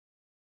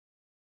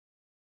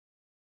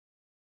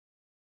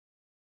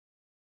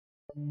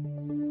The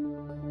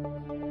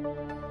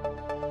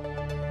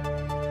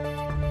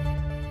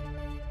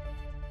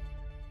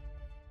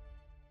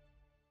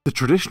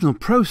traditional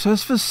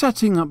process for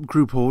setting up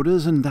group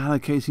orders and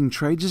allocating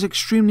trades is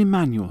extremely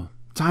manual,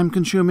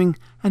 time-consuming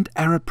and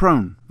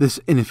error-prone. This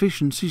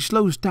inefficiency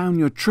slows down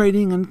your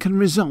trading and can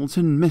result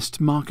in missed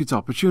market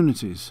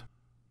opportunities.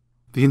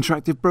 The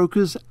Interactive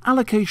Broker's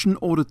Allocation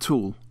Order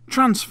tool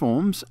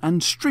transforms and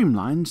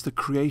streamlines the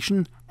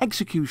creation,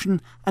 execution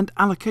and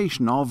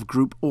allocation of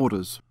group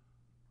orders.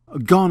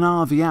 Gone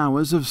are the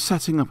hours of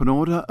setting up an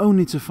order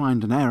only to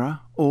find an error,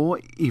 or,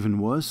 even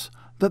worse,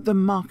 that the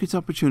market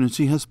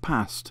opportunity has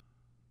passed.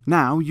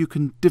 Now you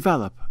can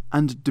develop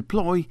and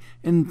deploy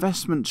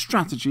investment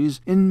strategies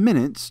in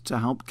minutes to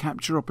help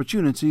capture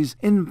opportunities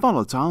in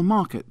volatile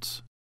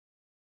markets.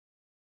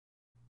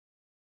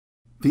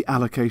 The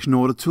Allocation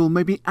Order tool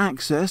may be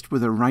accessed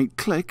with a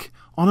right-click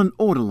on an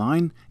order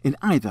line in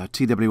either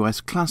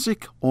TWS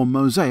Classic or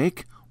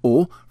Mosaic,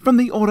 or from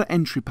the Order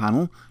Entry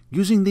panel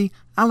using the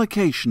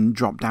Allocation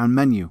drop-down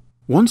menu.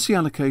 Once the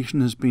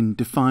allocation has been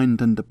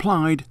defined and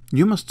applied,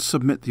 you must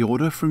submit the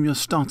order from your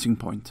starting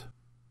point.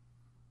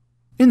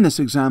 In this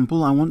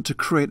example, I want to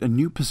create a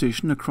new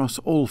position across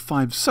all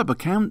 5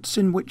 sub-accounts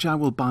in which I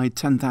will buy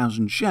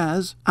 10,000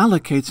 shares,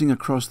 allocating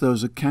across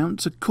those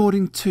accounts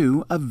according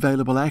to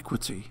available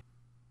equity.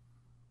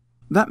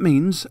 That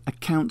means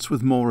accounts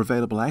with more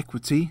available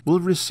equity will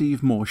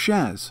receive more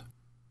shares.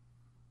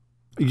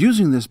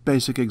 Using this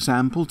basic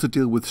example to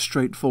deal with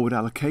straightforward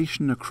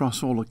allocation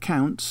across all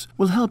accounts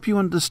will help you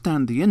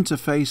understand the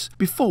interface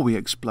before we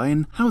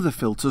explain how the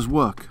filters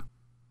work.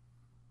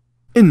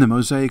 In the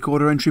Mosaic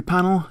Order Entry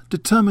panel,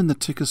 determine the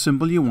ticker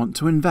symbol you want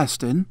to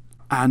invest in,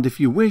 and if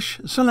you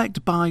wish,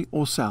 select Buy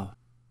or Sell.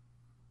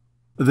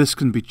 This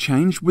can be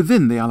changed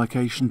within the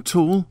Allocation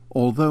tool,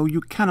 although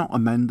you cannot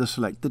amend the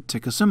selected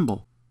ticker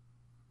symbol.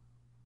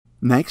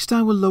 Next,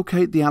 I will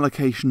locate the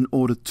Allocation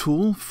Order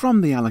tool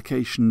from the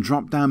Allocation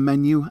drop-down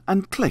menu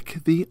and click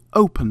the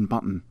Open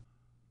button.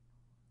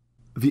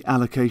 The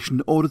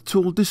Allocation Order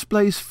tool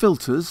displays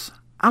filters,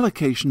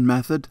 allocation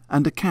method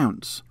and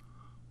accounts.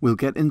 We'll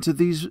get into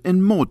these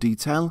in more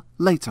detail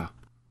later.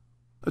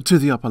 To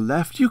the upper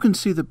left, you can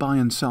see the Buy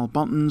and Sell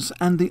buttons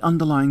and the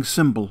underlying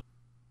symbol.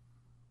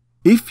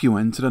 If you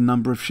entered a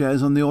number of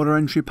shares on the Order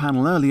Entry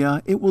panel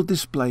earlier, it will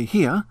display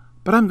here,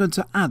 but I'm going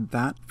to add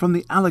that from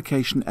the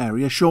allocation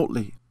area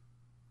shortly.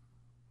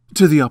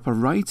 To the upper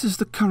right is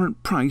the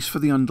current price for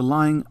the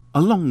underlying,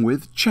 along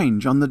with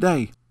change on the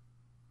day.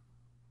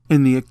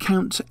 In the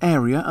Accounts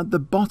area at the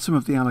bottom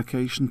of the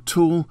Allocation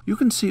tool, you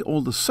can see all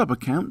the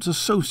sub-accounts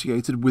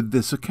associated with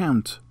this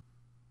account.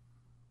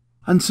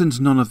 And since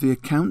none of the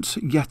accounts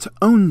yet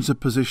owns a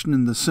position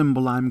in the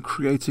symbol I'm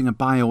creating a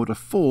buy order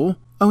for,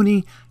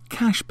 only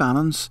cash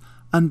balance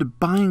and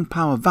buying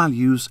power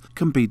values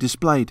can be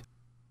displayed.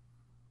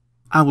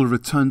 I will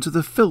return to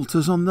the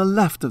filters on the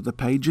left of the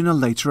page in a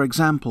later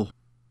example.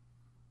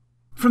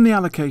 From the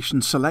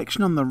allocation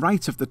selection on the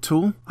right of the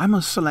tool, I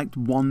must select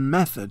one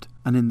method,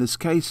 and in this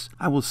case,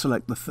 I will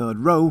select the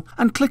third row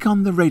and click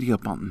on the radio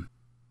button.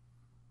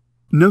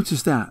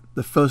 Notice that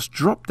the first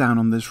drop-down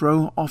on this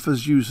row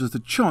offers users the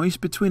choice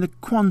between a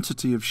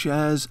quantity of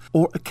shares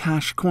or a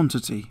cash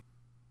quantity.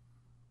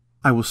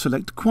 I will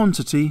select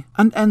quantity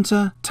and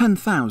enter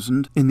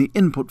 10,000 in the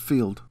input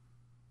field.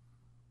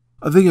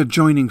 The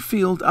adjoining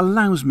field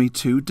allows me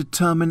to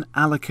determine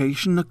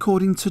allocation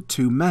according to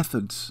 2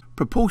 methods,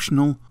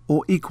 proportional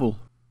or equal.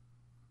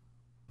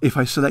 If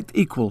I select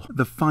equal,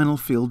 the final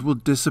field will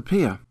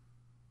disappear.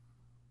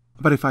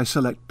 But if I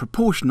select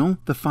proportional,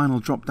 the final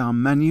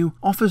drop-down menu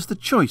offers the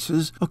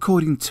choices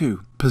according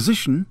to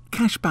position,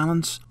 cash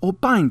balance or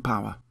buying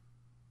power.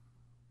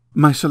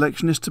 My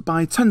selection is to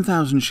buy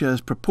 10,000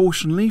 shares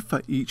proportionally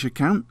for each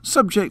account,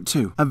 subject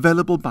to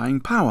available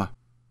buying power.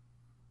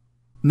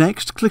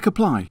 Next, click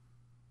Apply.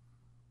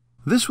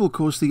 This will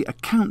cause the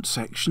Account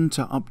section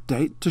to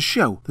update to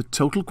show the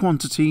total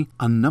quantity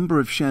and number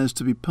of shares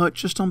to be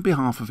purchased on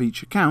behalf of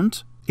each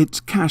account, its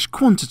cash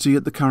quantity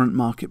at the current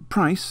market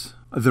price,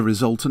 the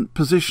resultant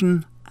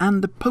position,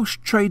 and the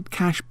post-trade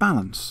cash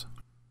balance.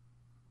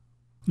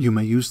 You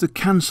may use the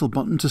Cancel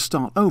button to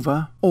start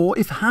over, or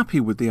if happy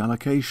with the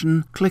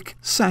allocation, click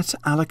Set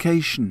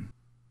Allocation.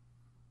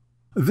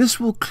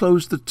 This will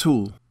close the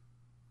tool.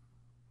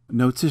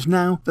 Notice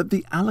now that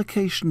the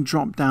Allocation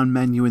drop-down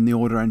menu in the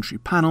Order Entry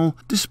panel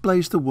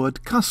displays the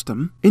word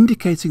Custom,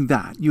 indicating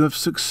that you have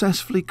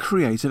successfully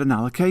created an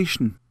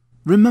allocation.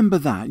 Remember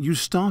that you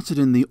started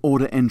in the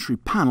Order Entry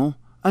panel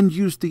and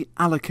used the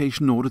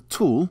Allocation Order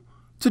tool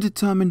to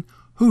determine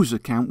whose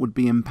account would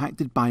be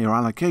impacted by your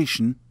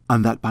allocation,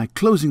 and that by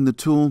closing the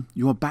tool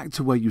you are back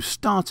to where you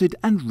started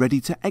and ready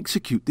to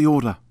execute the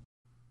order.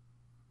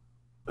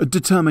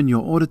 Determine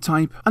your order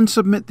type and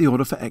submit the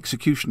order for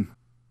execution.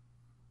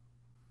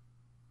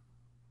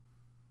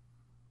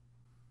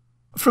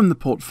 From the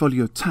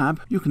Portfolio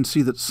tab, you can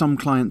see that some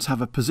clients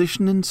have a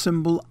position in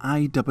symbol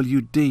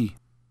IWD.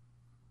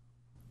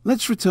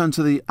 Let's return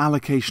to the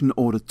Allocation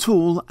Order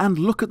tool and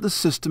look at the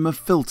system of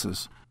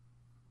filters.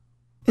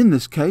 In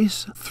this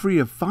case, 3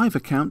 of 5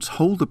 accounts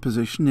hold a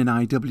position in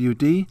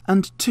IWD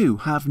and 2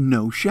 have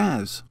no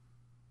shares.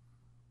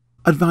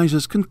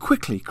 Advisors can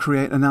quickly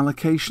create an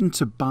allocation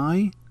to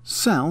buy,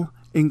 sell,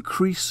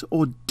 increase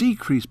or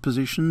decrease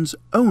positions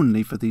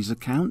only for these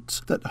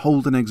accounts that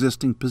hold an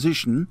existing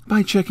position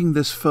by checking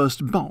this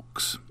first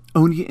box,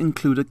 Only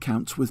include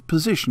accounts with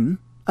position,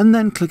 and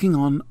then clicking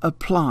on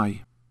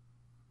Apply.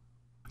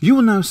 You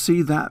will now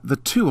see that the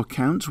 2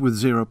 accounts with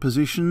 0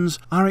 positions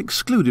are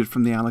excluded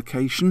from the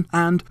allocation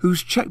and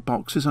whose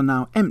checkboxes are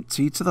now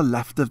empty to the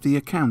left of the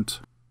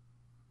account.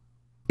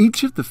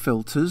 Each of the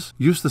filters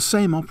use the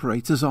same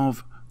operators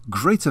of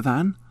greater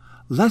than,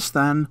 less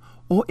than,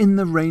 or in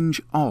the range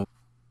of.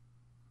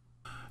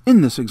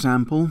 In this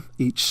example,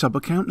 each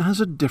sub-account has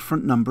a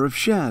different number of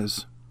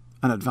shares.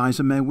 An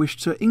advisor may wish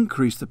to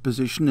increase the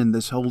position in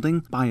this holding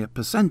by a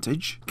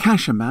percentage,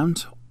 cash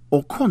amount,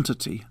 or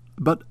quantity,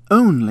 but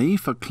only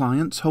for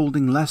clients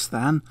holding less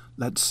than,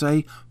 let's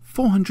say,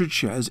 400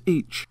 shares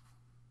each.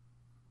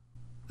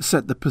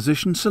 Set the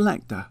position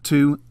selector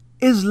to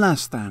is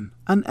less than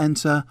and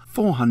enter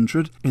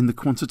 400 in the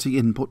quantity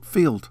input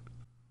field.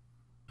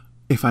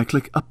 If I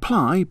click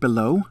Apply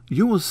below,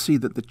 you will see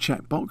that the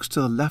checkbox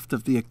to the left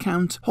of the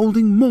account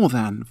holding more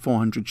than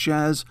 400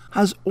 shares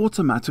has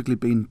automatically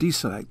been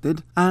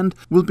deselected and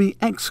will be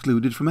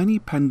excluded from any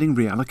pending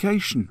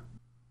reallocation.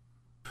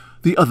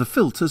 The other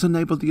filters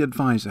enable the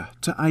advisor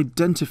to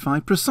identify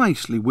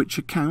precisely which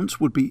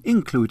accounts would be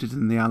included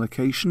in the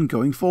allocation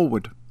going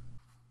forward.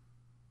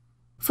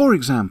 For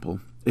example,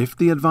 if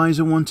the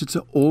advisor wanted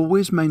to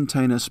always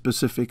maintain a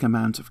specific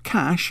amount of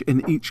cash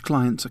in each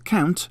client's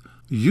account,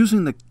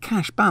 using the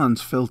cash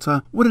balance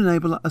filter would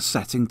enable a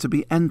setting to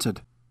be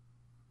entered.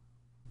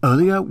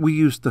 Earlier, we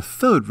used the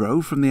 3rd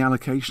row from the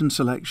allocation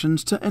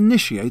selections to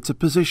initiate a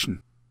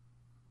position.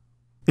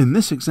 In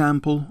this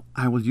example,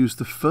 I will use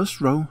the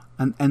 1st row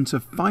and enter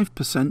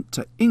 5%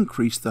 to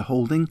increase the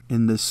holding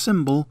in this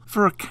symbol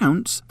for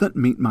accounts that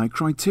meet my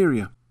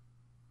criteria.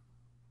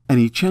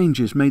 Any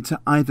changes made to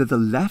either the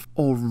left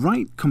or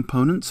right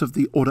components of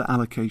the order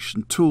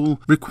allocation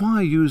tool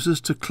require users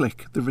to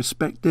click the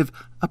respective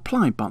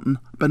Apply button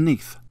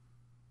beneath.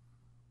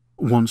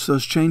 Once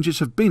those changes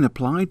have been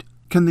applied,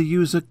 can the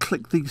user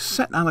click the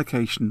Set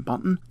Allocation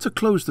button to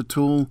close the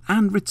tool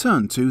and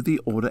return to the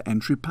order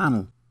entry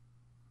panel.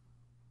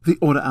 The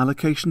order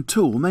allocation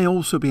tool may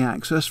also be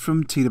accessed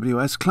from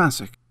TWS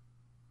Classic.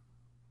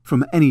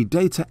 From any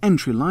data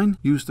entry line,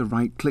 use the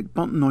right-click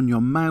button on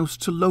your mouse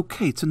to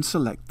locate and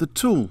select the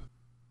tool.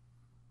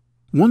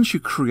 Once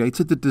you've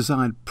created the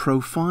desired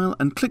profile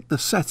and click the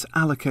Set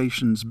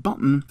Allocations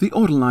button, the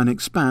order line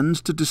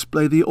expands to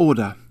display the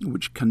order,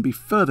 which can be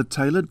further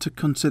tailored to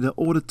consider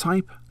order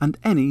type and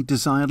any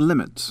desired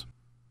limits.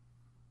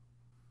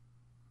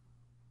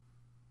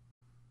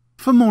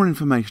 For more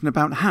information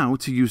about how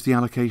to use the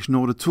Allocation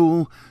Order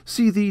tool,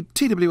 see the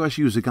TWS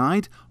User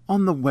Guide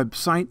on the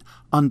website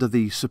under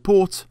the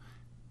Support,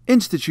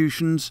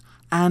 Institutions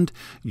and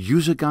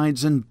User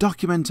Guides and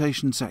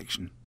Documentation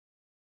section.